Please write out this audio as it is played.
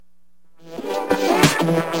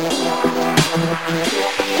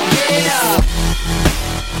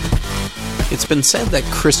It's been said that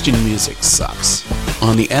Christian music sucks.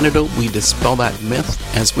 On The Antidote, we dispel that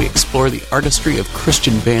myth as we explore the artistry of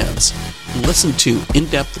Christian bands. Listen to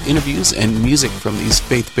in-depth interviews and music from these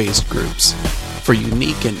faith-based groups. For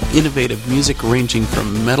unique and innovative music ranging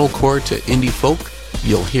from metalcore to indie folk,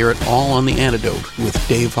 you'll hear it all on The Antidote with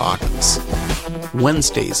Dave Hawkins.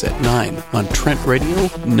 Wednesdays at 9 on Trent Radio,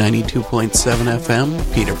 92.7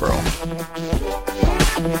 FM, Peterborough.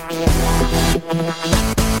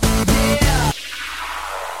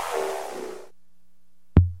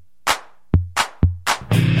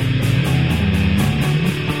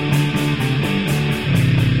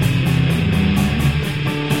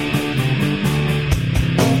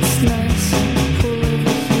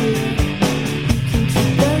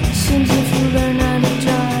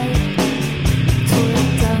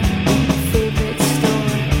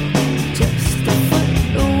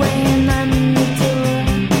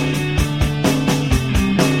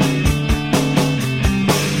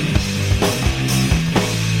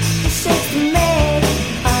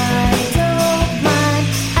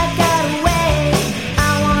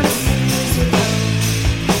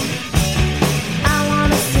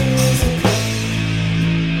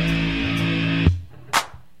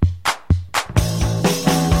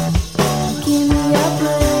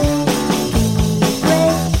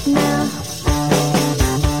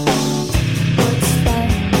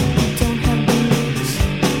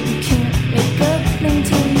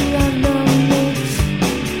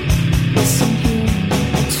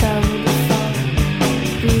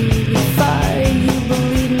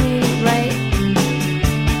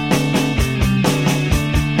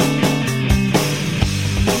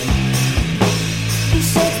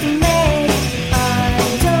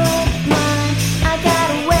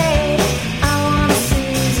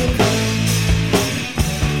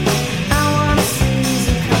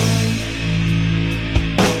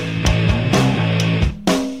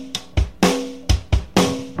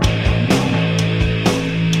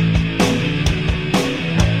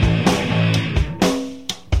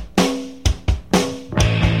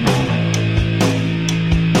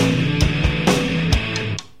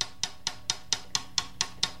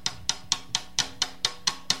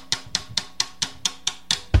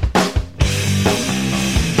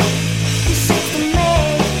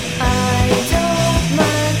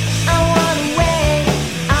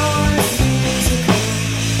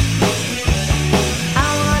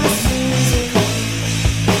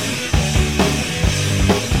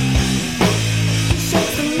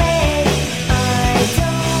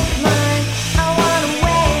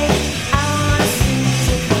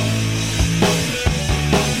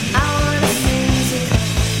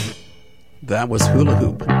 That was Hula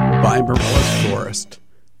Hoop by Morellas Forest.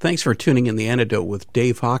 Thanks for tuning in The Antidote with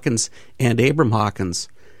Dave Hawkins and Abram Hawkins.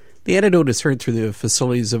 The Antidote is heard through the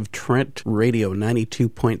facilities of Trent Radio 92.7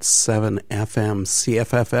 FM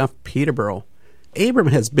CFFF Peterborough. Abram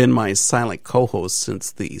has been my silent co-host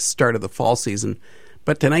since the start of the fall season,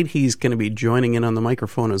 but tonight he's going to be joining in on the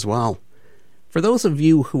microphone as well. For those of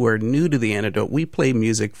you who are new to The Antidote, we play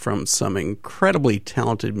music from some incredibly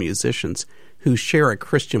talented musicians who share a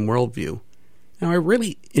Christian worldview. Now, I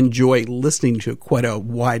really enjoy listening to quite a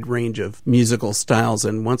wide range of musical styles,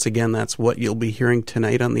 and once again, that's what you'll be hearing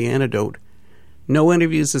tonight on The Antidote. No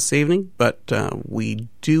interviews this evening, but we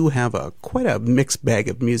do have quite a mixed bag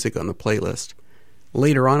of music on the playlist.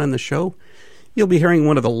 Later on in the show, you'll be hearing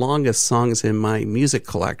one of the longest songs in my music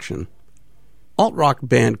collection. Alt-rock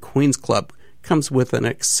band Queen's Club comes with an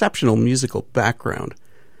exceptional musical background,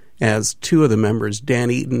 as two of the members, Dan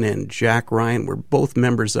Eaton and Jack Ryan, were both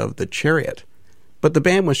members of The Chariot. But the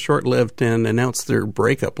band was short-lived and announced their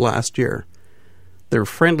breakup last year. Their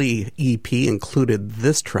friendly EP included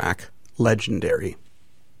this track, Legendary.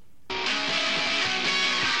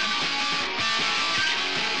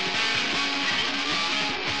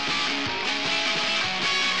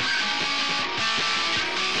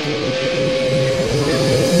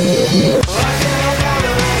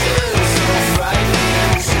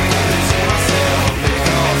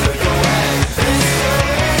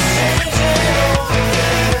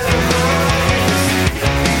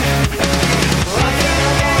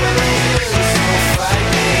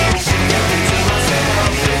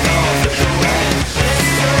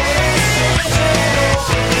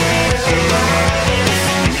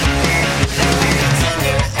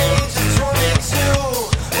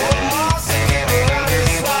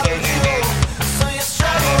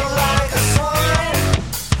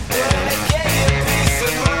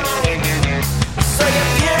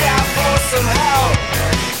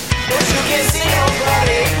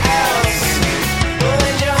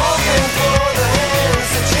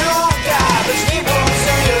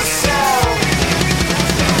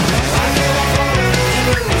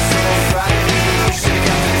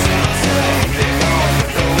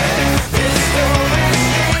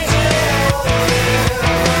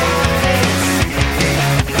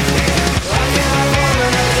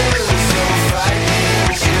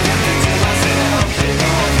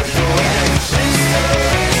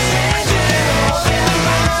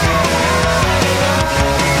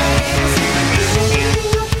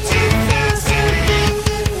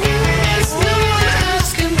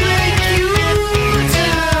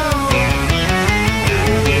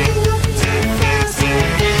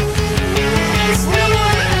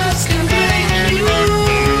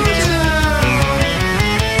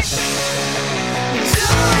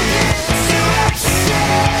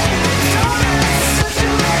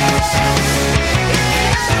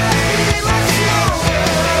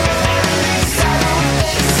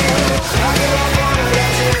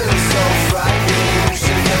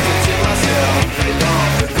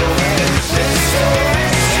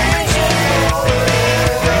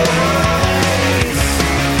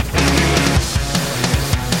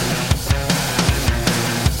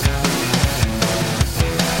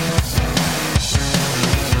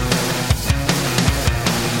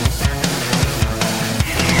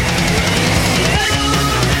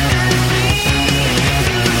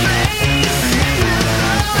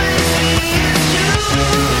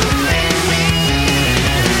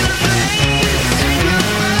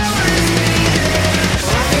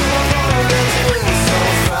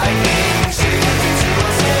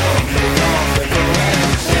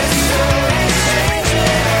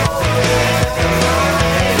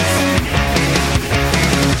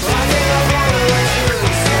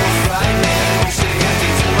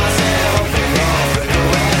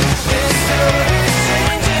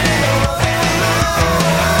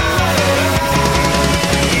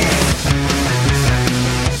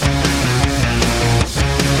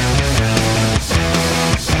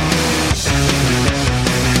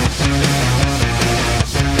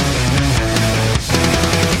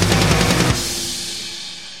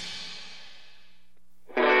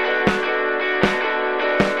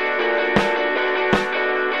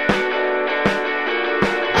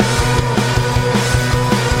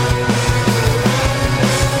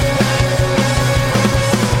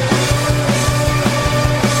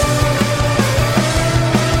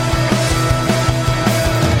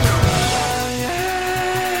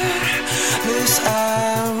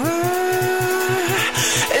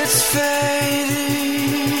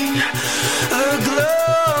 fading. The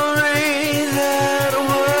glory that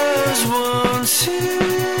was once here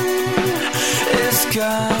is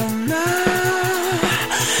gone now.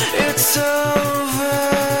 It's over.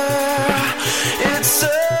 It's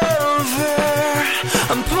over.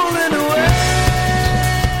 I'm pulling away.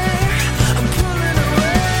 I'm pulling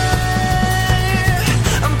away.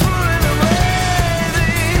 I'm pulling away.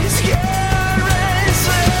 These carries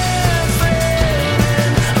are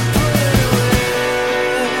fading. I'm pulling away.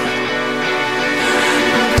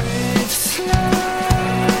 Breathe slow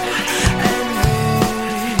and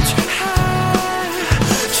reach high.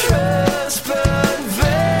 Trust but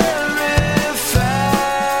verify.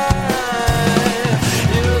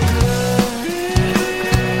 Your glory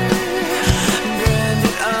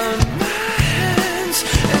branded on my hands.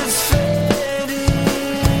 It's fading.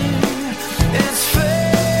 It's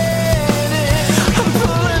fading. I'm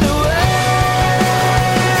pulling away.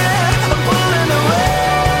 I'm pulling away.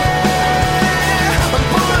 I'm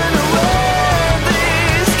pulling away.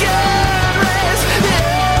 These carries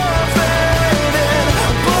are fading.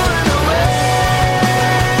 I'm pulling away.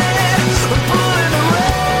 I'm pulling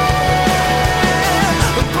away.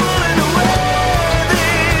 I'm pulling away.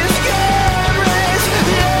 These carries are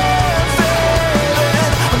fading.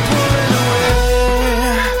 I'm pulling away.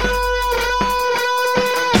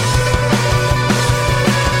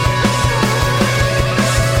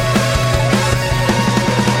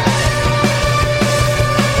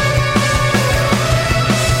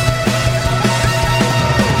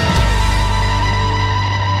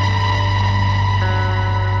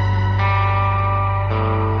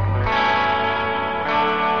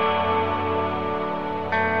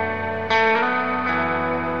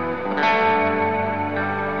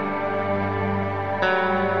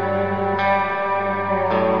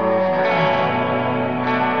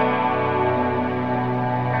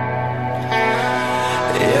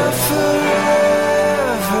 You're forever.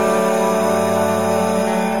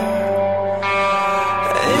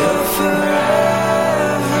 You're forever.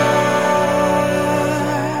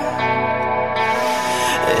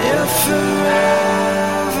 You're forever.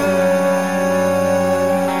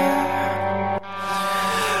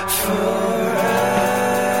 Forever.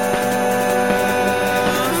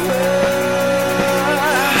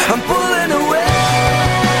 I'm pulling away.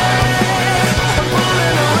 I'm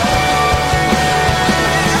pulling away.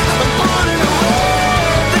 I'm pulling away.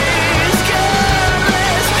 These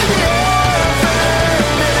carries are fading.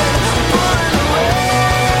 I'm pulling away.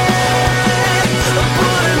 I'm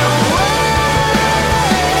pulling away.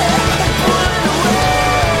 I'm pulling away.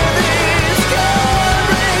 These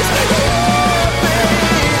carries are fading.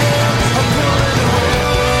 I'm pulling away.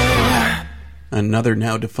 Another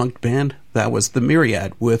now defunct band, that was the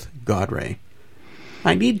Myriad with Godray.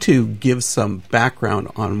 I need to give some background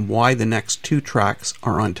on why the next two tracks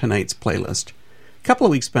are on tonight's playlist. A couple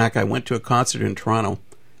of weeks back I went to a concert in Toronto.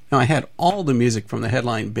 Now I had all the music from the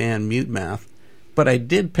headline band Mute Math, but I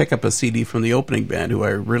did pick up a CD from the opening band who I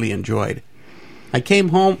really enjoyed. I came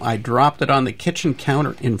home, I dropped it on the kitchen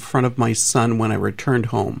counter in front of my son when I returned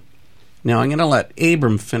home. Now I'm going to let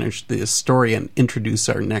Abram finish the story and introduce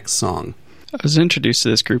our next song. I was introduced to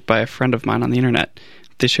this group by a friend of mine on the internet.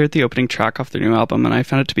 They shared the opening track off their new album, and I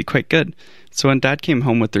found it to be quite good. So when Dad came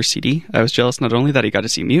home with their CD, I was jealous not only that he got to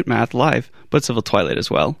see Mute Math live, but Civil Twilight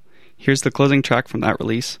as well. Here's the closing track from that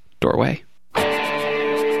release, Doorway.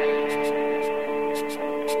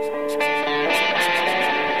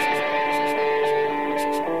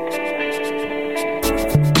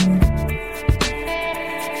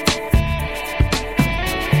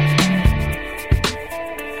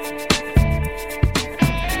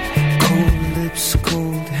 Cold lips,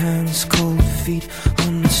 cold hands, cold feet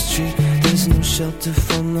on the street. There's no shelter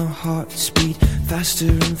from the heartbeat. Faster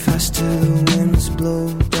and faster the winds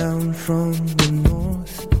blow down from the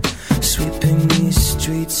north, sweeping these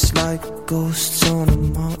streets like ghosts on a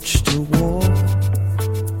march to war.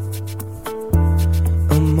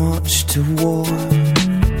 A march to war.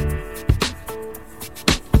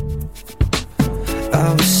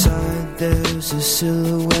 Outside there's a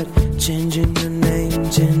silhouette, changing her name,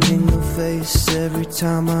 changing her face. Every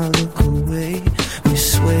time I look away, we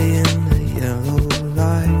sway in the yellow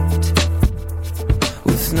light,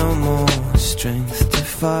 with no more strength to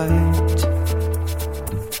fight.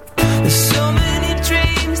 There's so many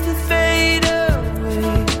dreams that fade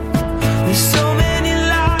away. There's so many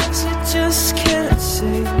lives that just can't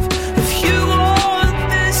save. If you want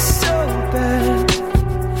this so bad,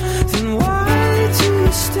 then why do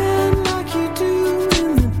you stand like you do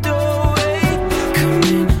in the doorway? Come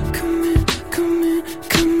in, come in, come in,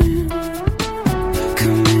 come in.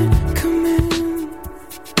 Come in, come in.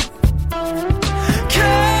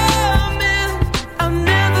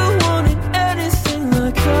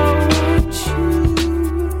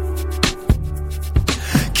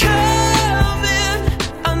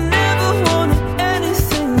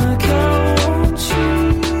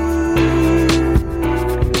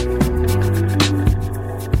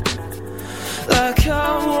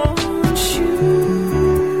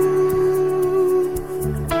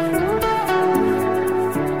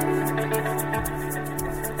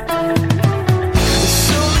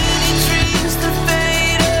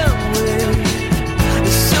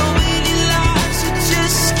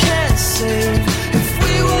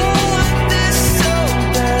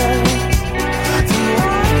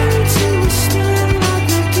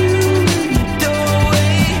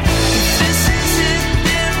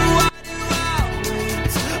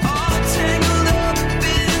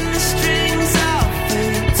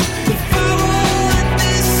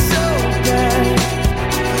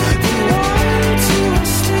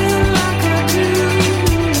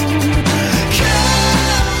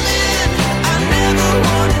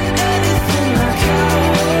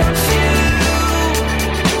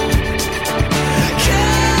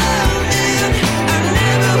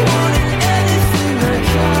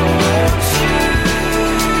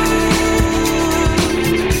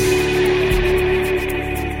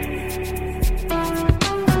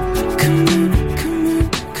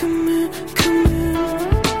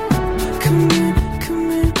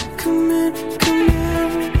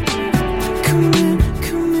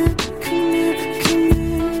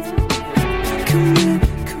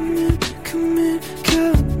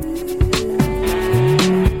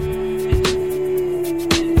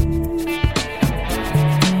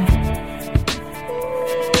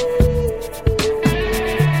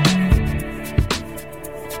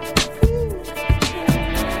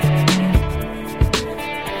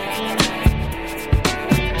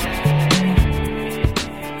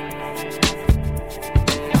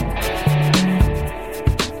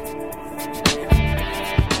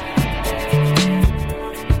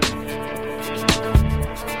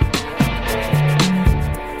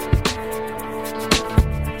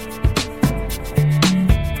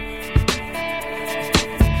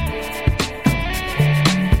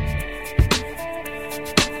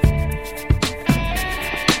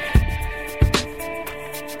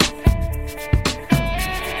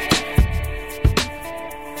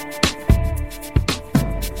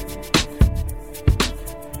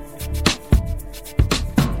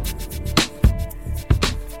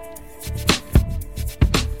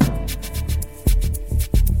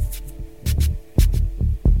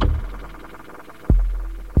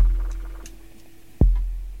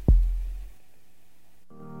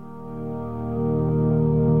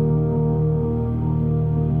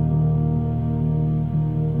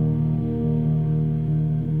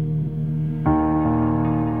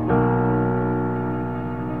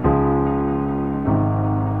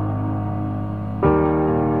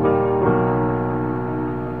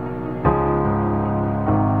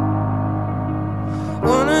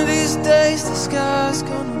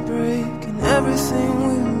 break and everything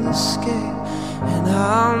will escape. And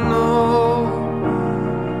I know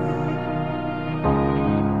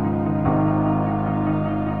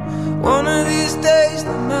one of these days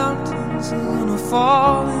the mountains are gonna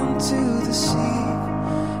fall into the sea,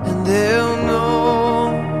 and they'll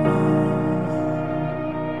know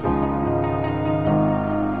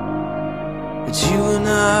that you and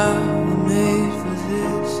I were made for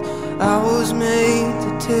this. I was made to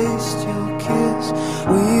taste your kiss.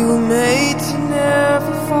 We were made to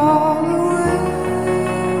never fall away.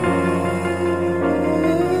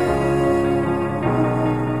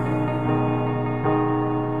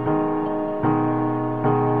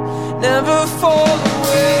 Never fall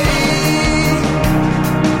away.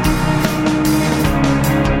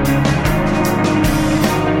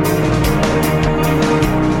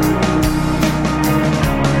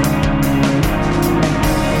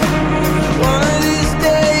 One of these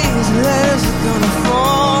days, letters are gonna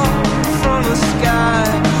fall from the sky,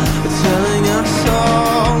 telling us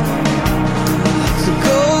all to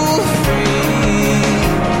go free.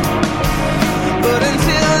 But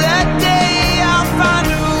until that day, I'll find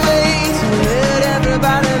a way to let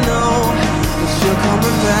everybody know that you're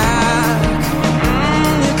coming back.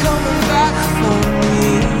 You're coming back for me.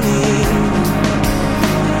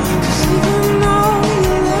 'Cause even though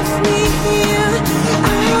you left me here,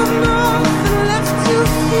 I have nothing left to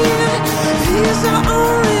fear. These are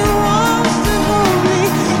only walls that hold me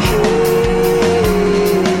here.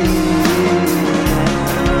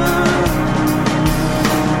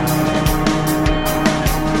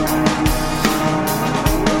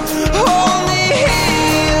 Hold me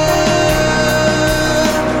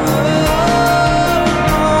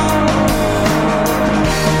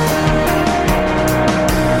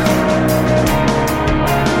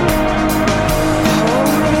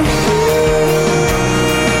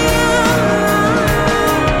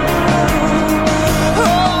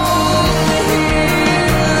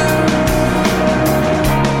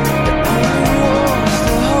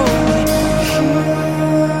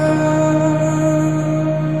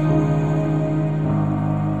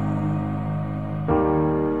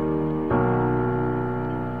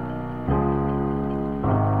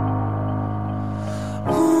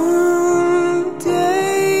one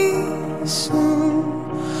day soon,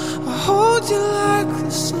 I'll hold you like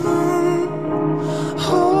the sun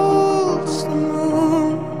holds the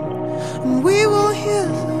moon, and we will hear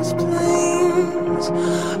those planes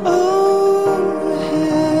overhead,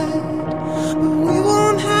 but we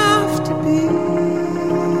won't have to be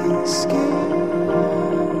scared.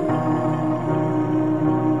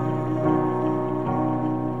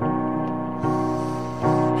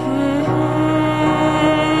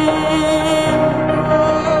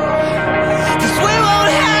 Cause we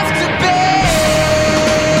won't have to be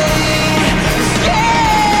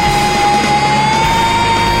scared.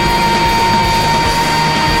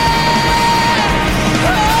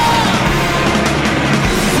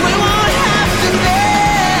 We won't have to be.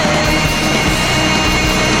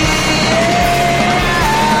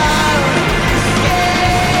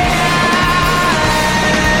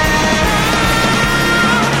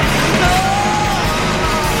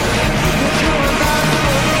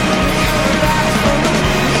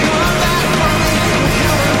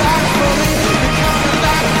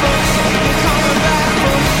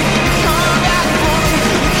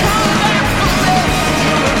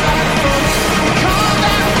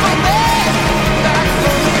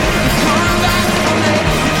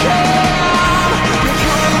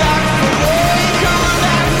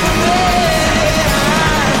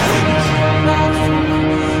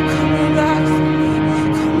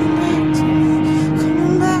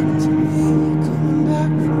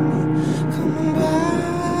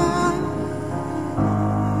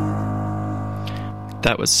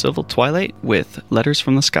 That was Civil Twilight with Letters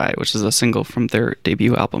from the Sky, which is a single from their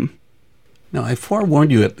debut album. Now, I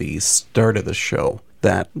forewarned you at the start of the show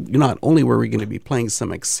that not only were we going to be playing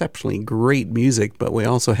some exceptionally great music, but we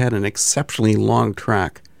also had an exceptionally long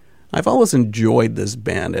track. I've always enjoyed this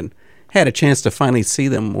band and had a chance to finally see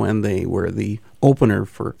them when they were the opener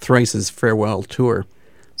for Thrice's farewell tour.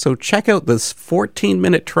 So check out this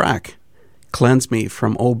 14-minute track, Cleanse Me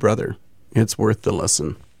from Oh Brother. It's worth the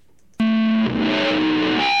listen.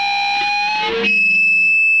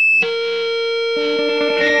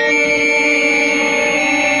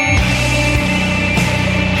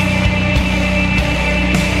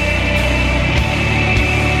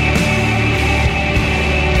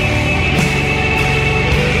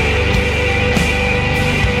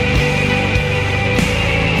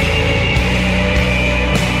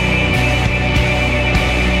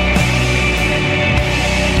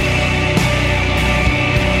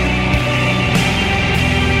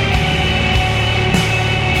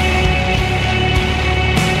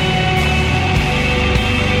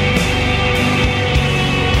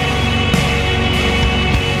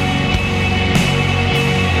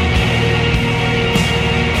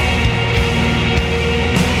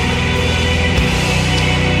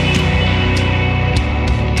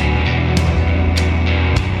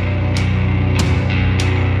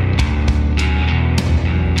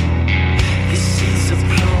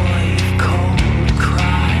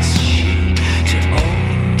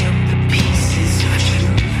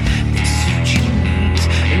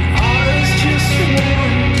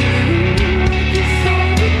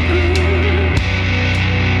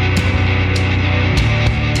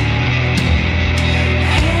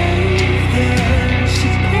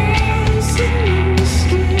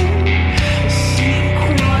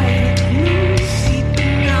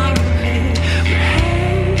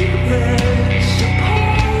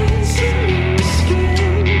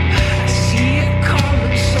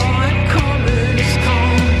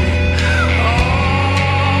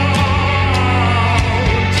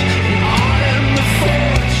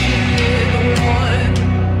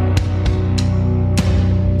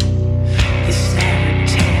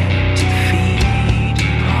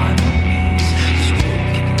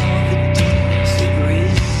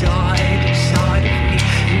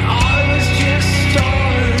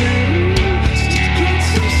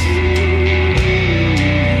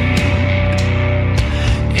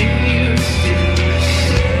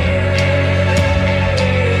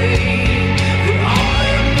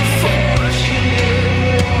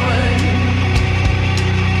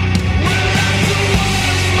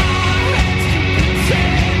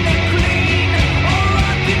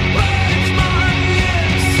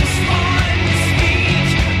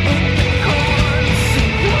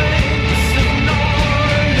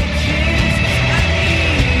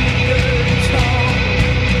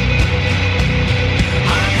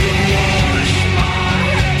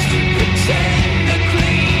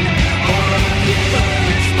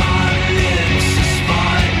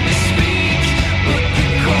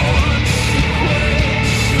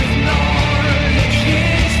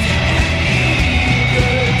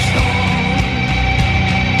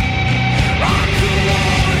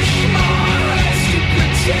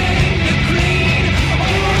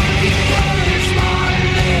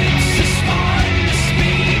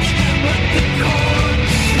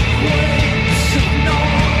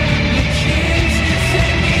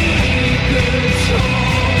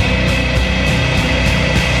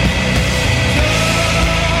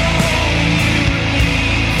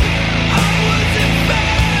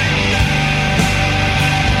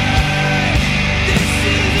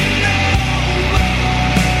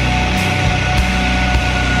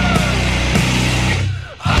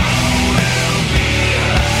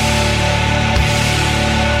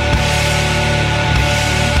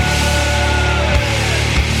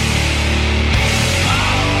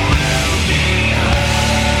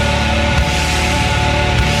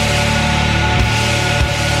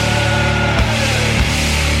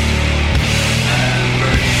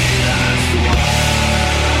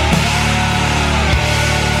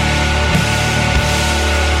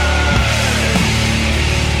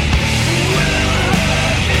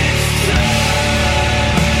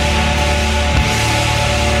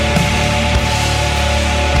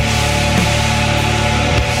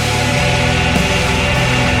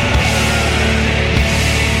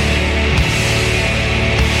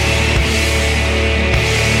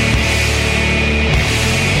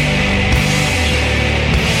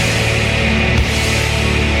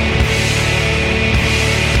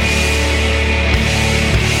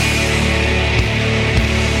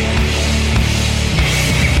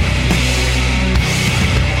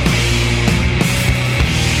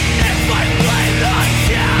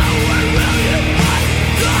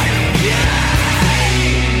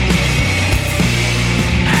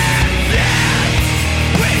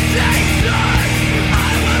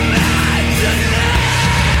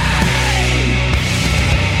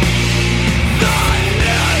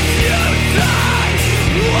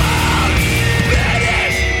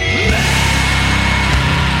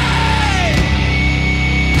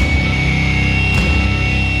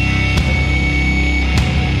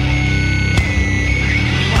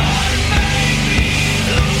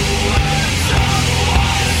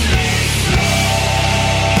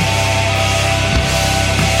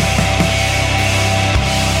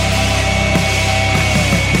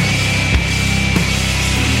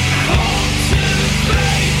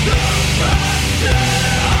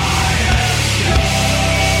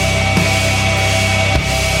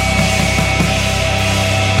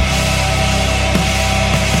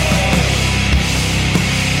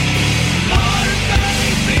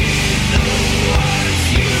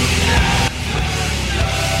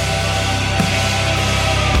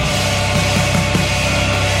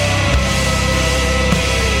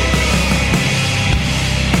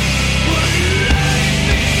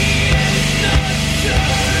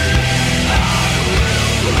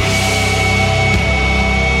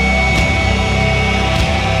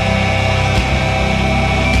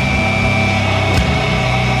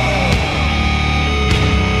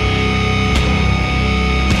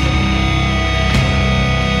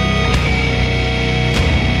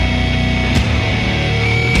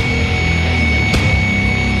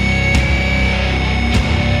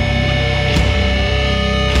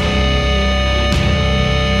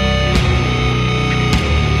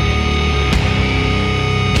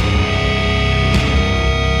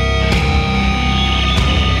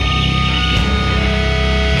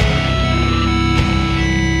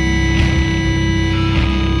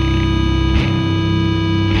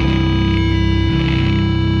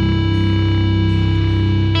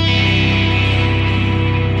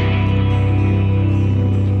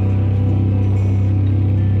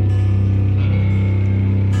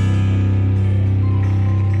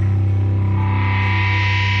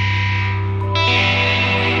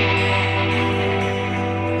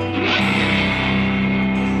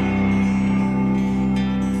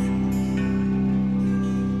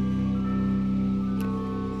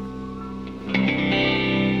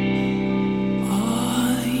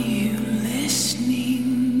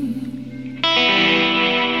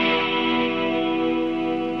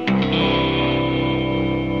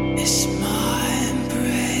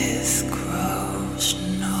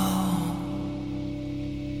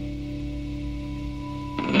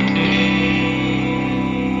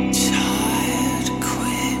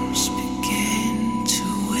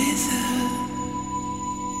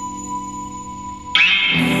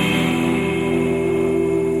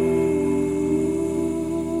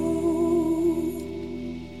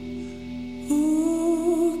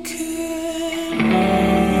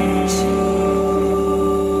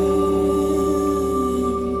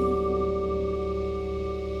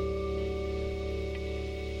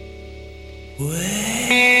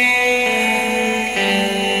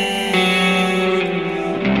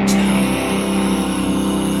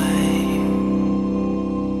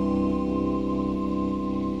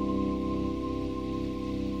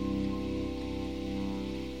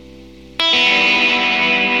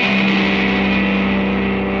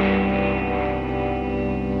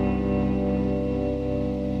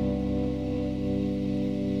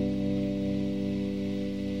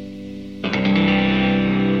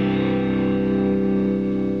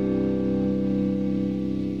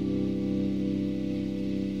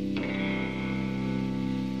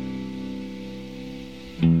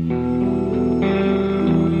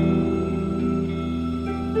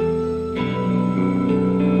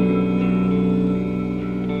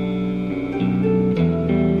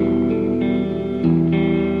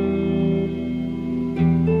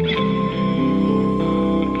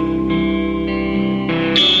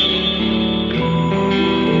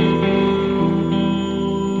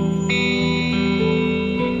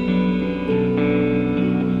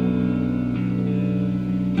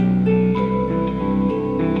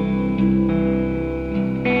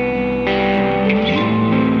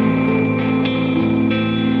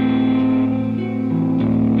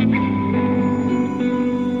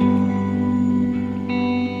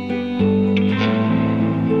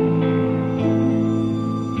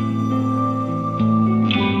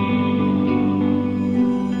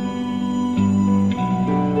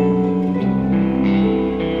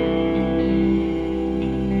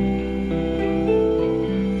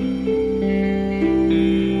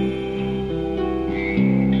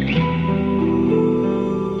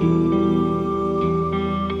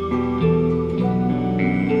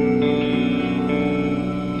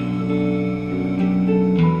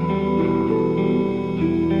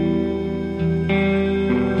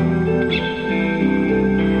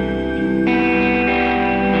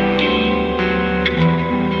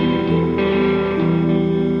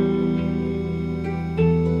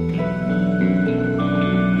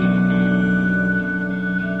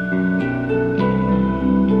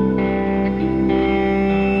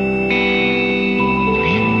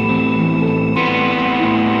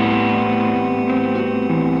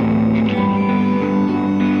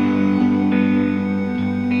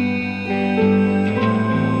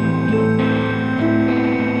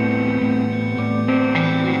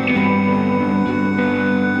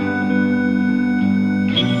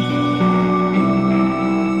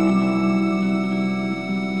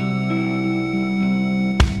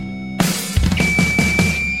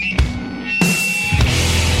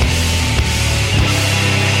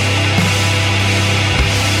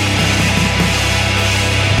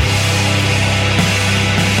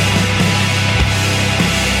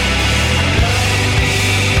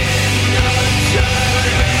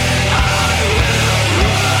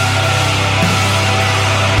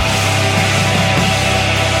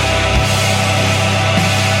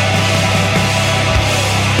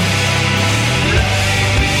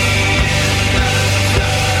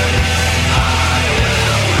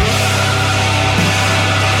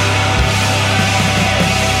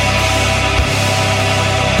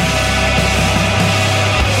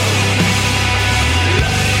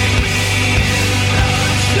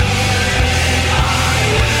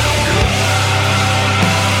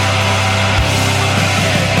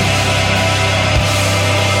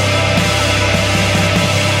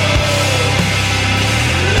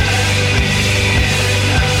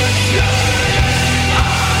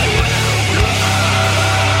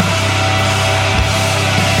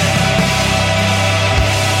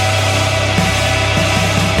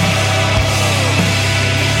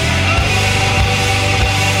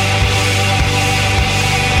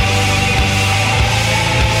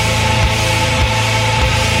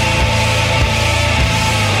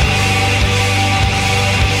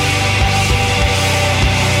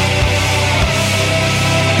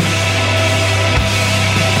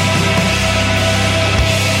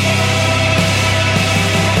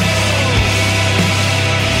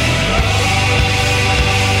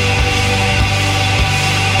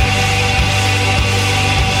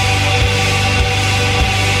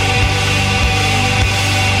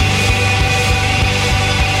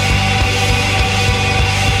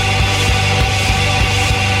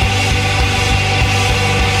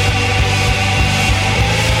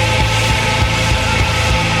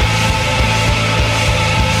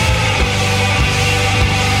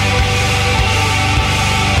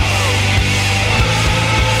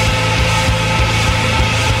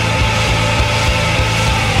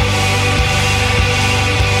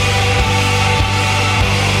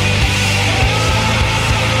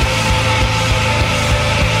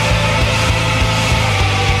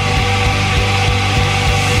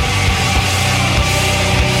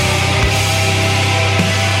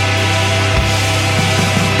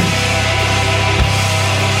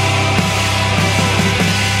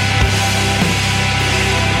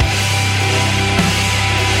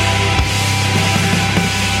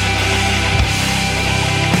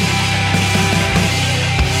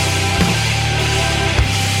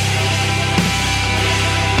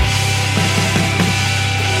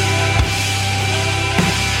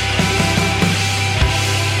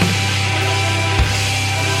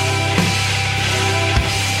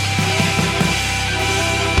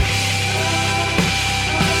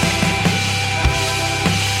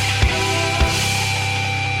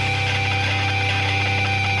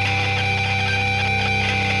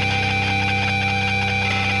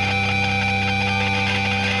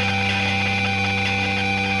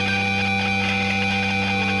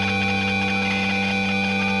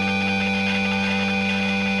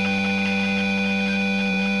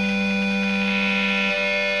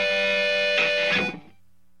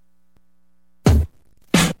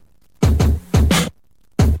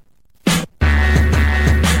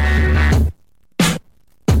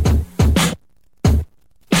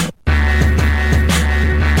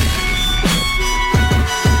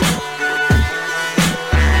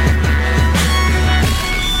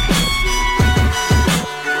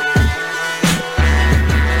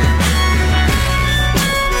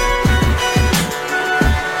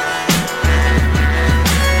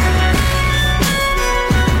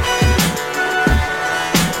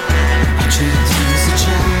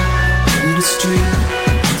 a stream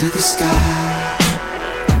into the sky,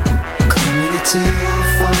 climbing until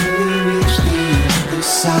I finally reach the other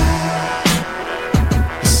side.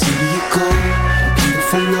 A city of gold, a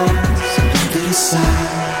beautiful noise, a little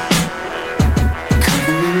sigh,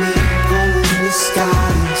 covering me, pulling the sky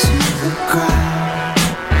into the ground.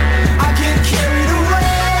 I get carried away.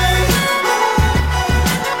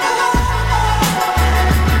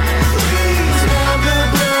 Please warm the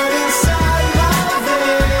blood inside my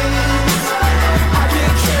veins. I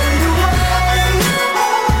get carried away.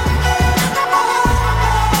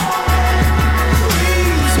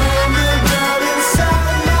 Please warm the blood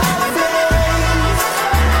inside my veins.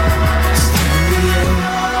 Stay in the air,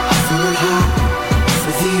 I feel it high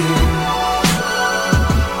over the earth.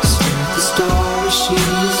 Stare at the stars, she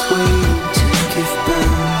is waiting to give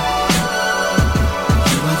birth.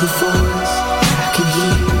 You are the voice that I can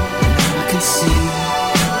hear and I can see.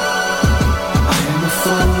 I am a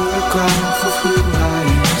photograph of who I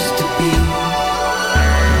used to be.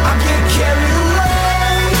 I get carried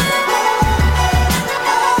away.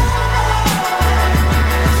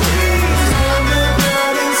 Please warm the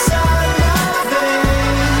blood inside my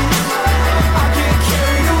veins. I get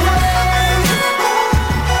carried away.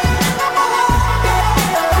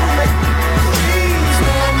 Please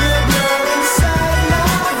warm the blood inside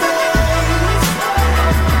my veins. I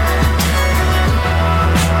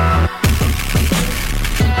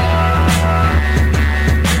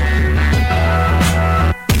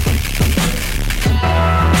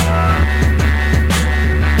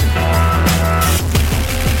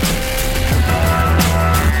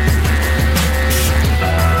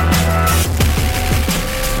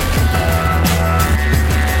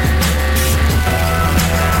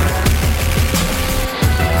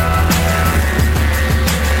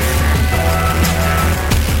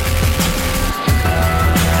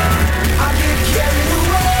carried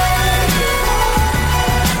away.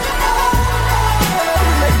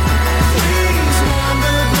 Please warm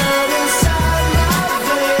the blood inside my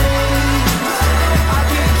veins. I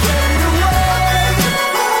get carried away.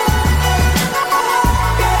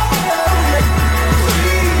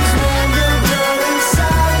 Please warm the blood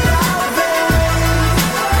inside my veins.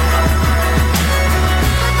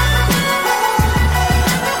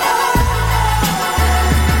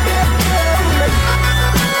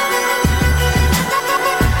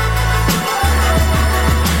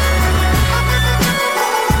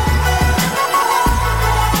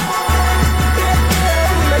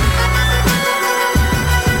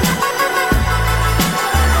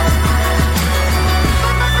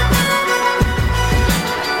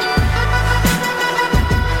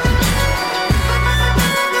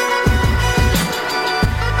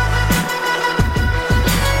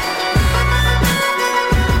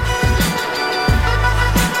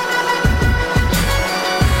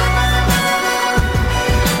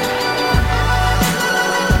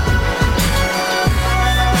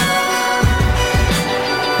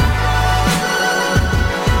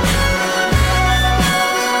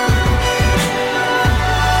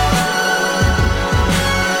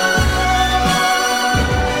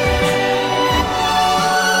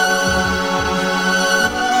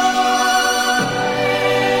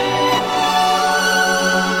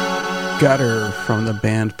 Gutter from the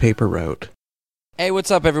band Paper Route. Hey,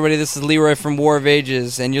 what's up, everybody? This is Leroy from War of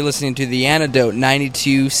Ages, and you're listening to The Antidote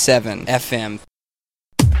 92.7 FM.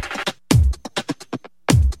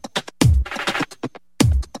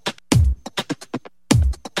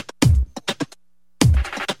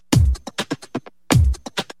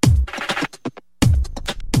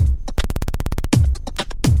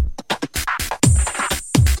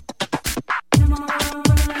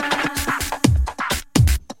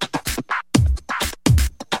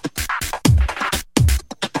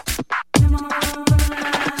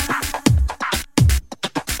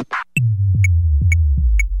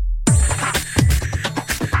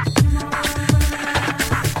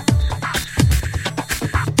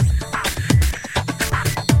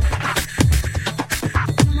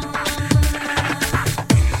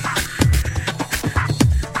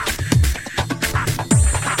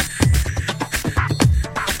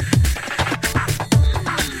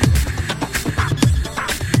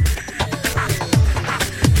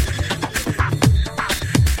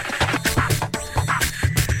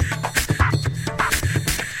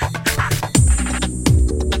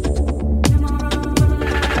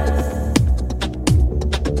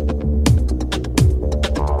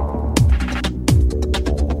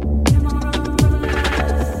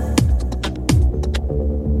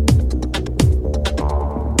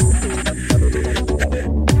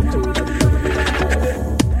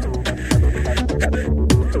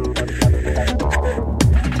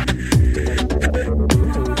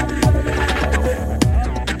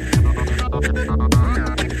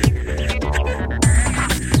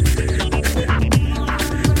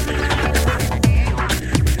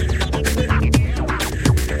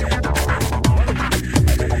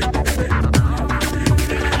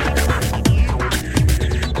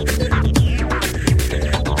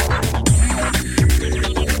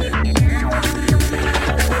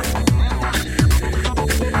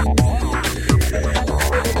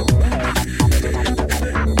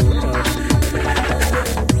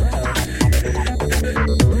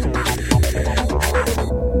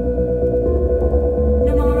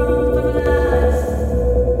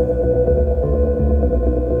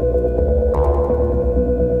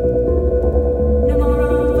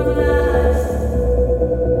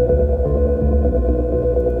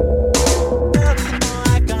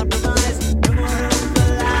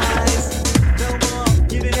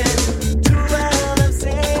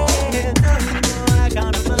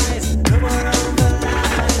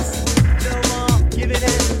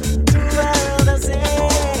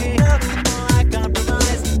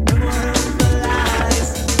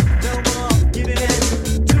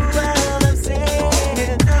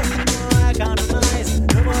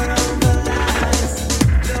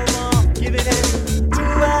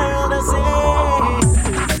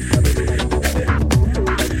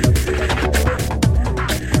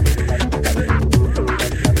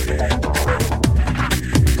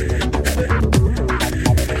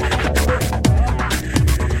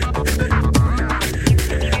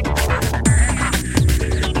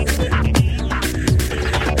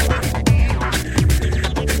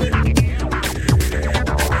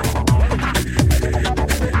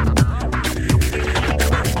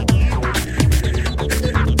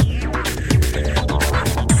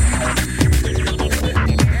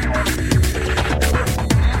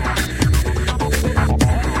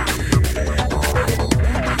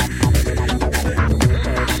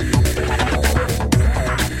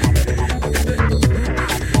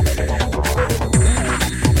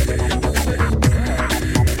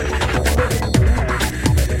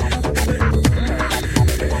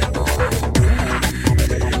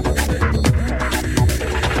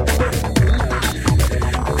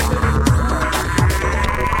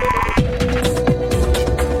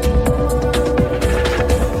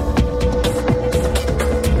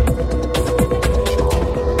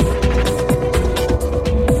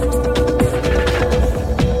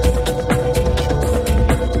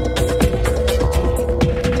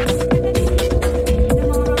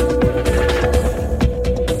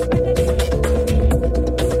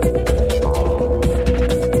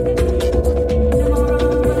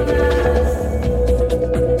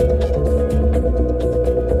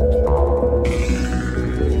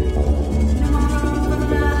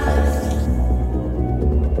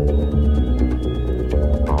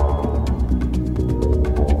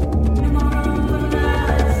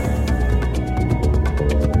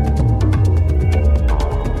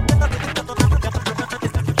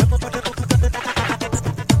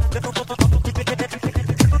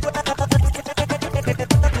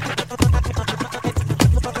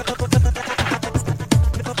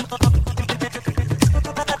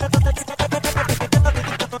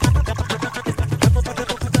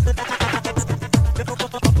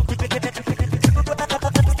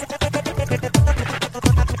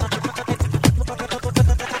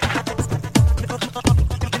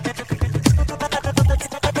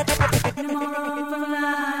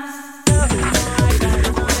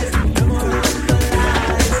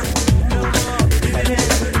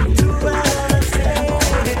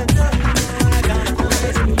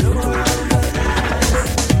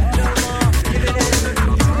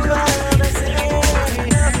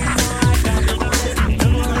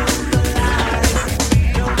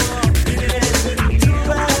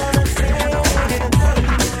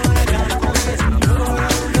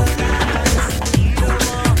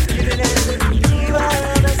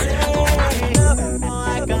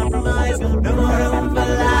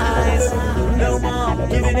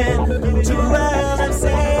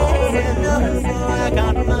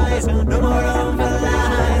 lies, no more room for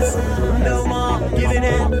lies, no more giving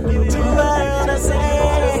in to what I say.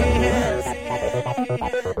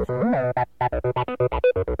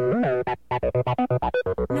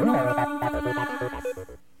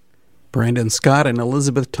 Brandon Scott and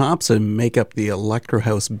Elizabeth Thompson make up the Electro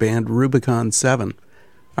House band Rubicon 7.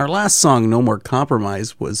 Our last song, No More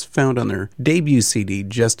Compromise, was found on their debut CD,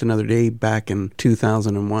 Just Another Day, back in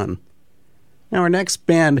 2001. Now, our next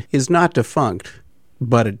band is not defunct,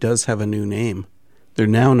 but it does have a new name. They're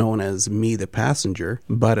now known as Me the Passenger,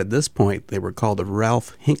 but at this point they were called the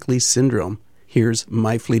Ralph Hinckley Syndrome. Here's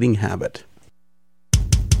My Fleeting Habit.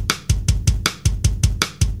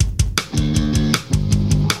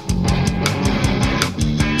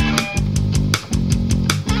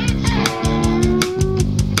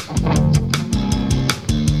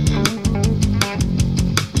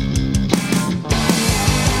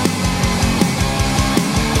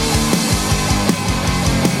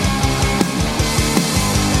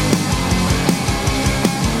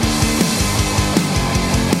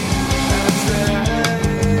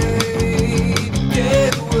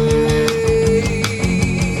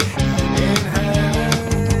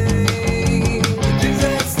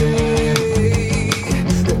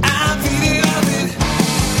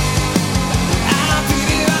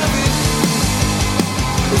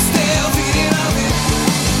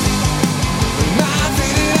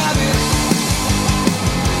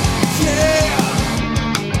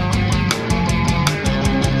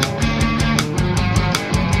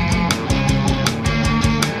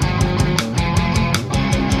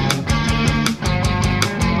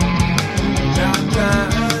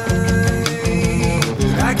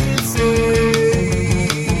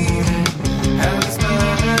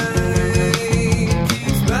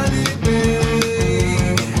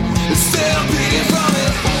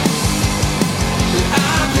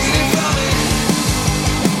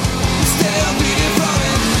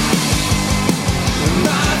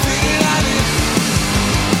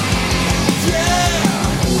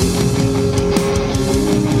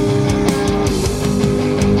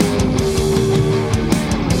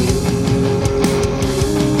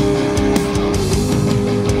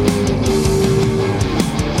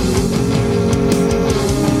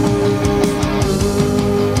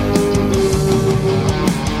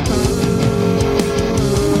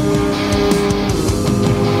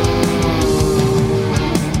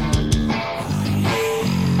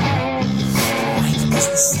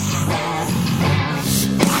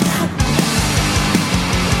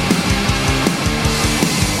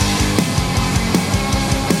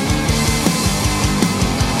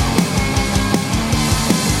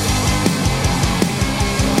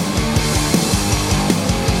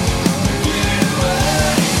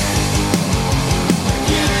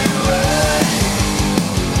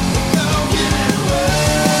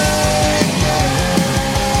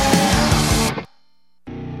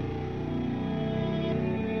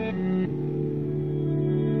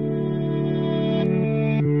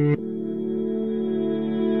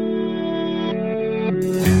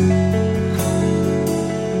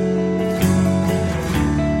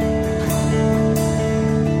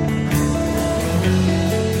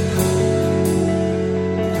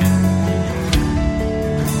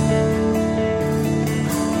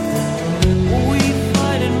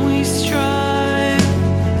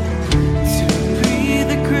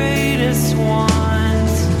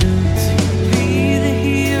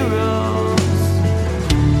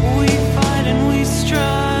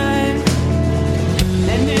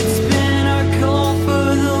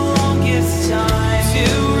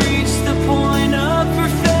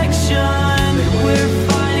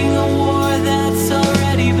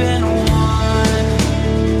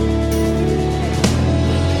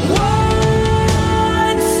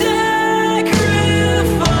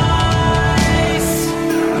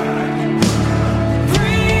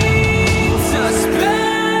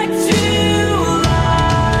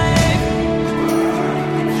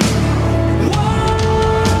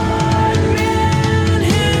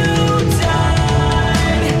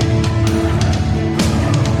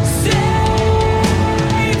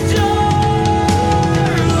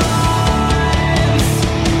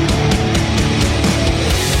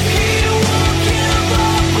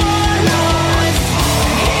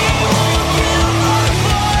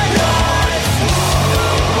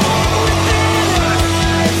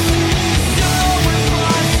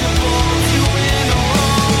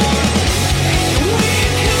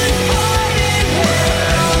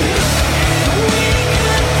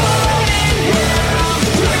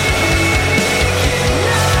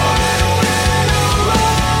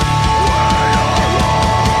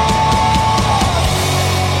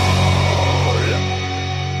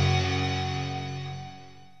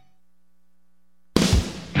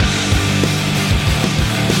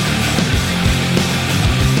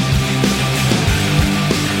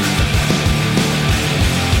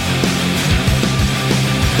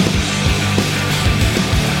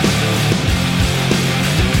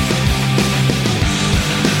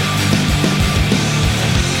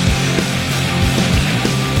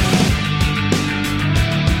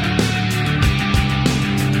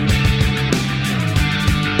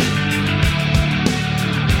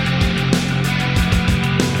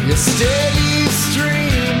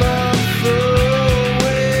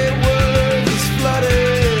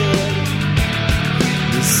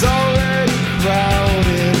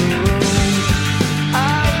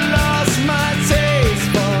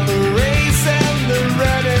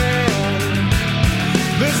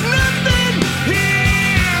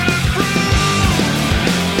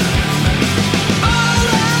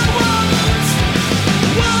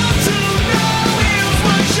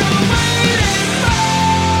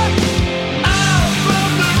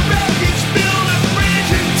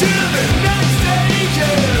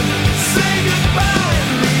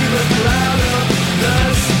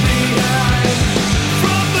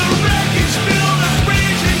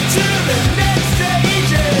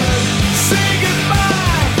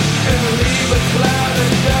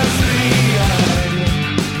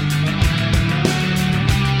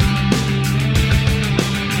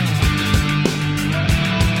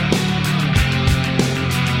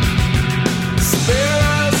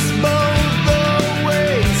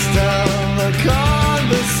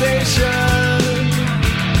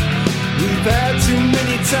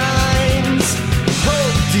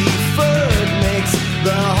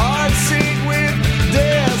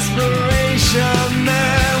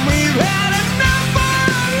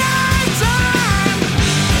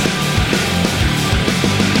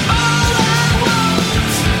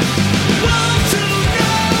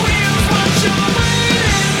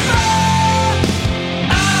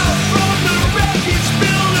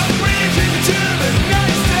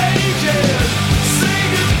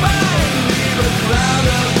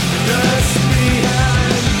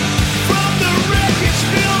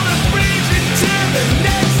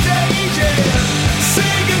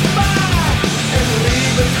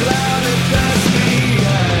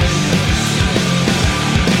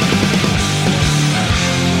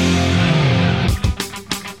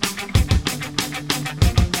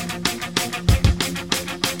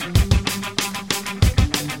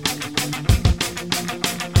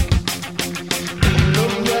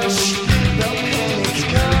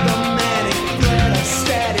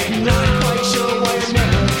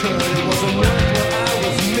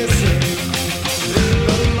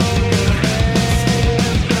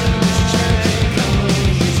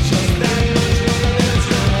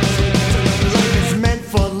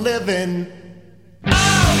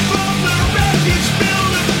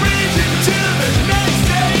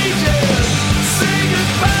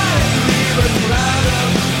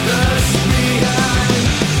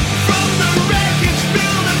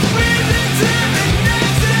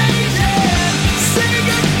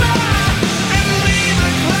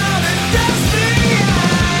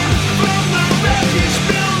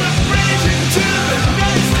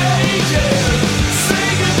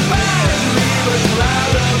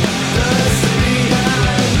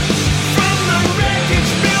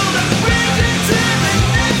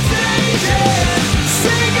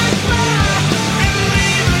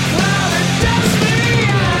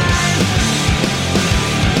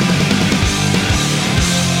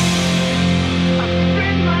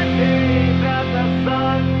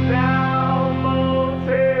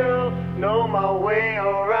 way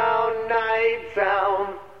around Night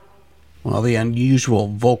Sound. While the unusual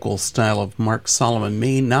vocal style of Mark Solomon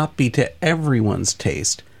may not be to everyone's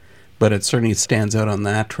taste, but it certainly stands out on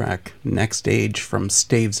that track, Next Age from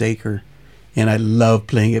Stavesacre. And I love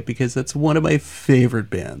playing it because it's one of my favorite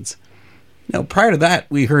bands. Now, prior to that,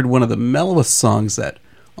 we heard one of the mellowest songs that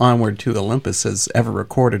Onward to Olympus has ever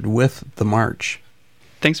recorded with The March.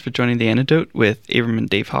 Thanks for joining The Antidote with Abram and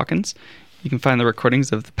Dave Hawkins. You can find the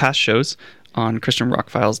recordings of the past shows on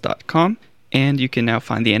ChristianRockFiles.com, and you can now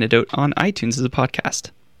find The Antidote on iTunes as a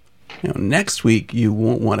podcast. Now, next week, you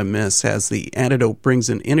won't want to miss, as The Antidote brings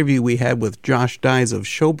an interview we had with Josh Dyes of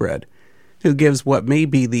Showbread, who gives what may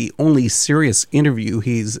be the only serious interview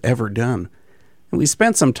he's ever done. And we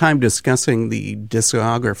spent some time discussing the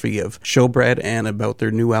discography of Showbread and about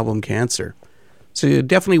their new album, Cancer. So you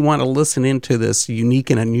definitely want to listen into this unique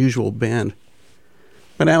and unusual band.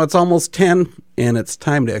 But now it's almost 10, and it's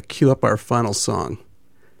time to cue up our final song.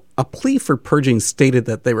 A Plea for Purging stated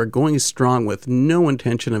that they were going strong with no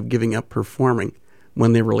intention of giving up performing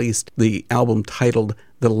when they released the album titled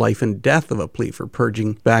The Life and Death of a Plea for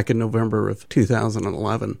Purging back in November of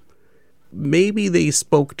 2011. Maybe they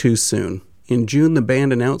spoke too soon. In June, the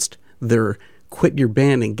band announced their Quit Your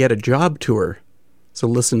Band and Get a Job tour. So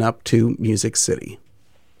listen up to Music City.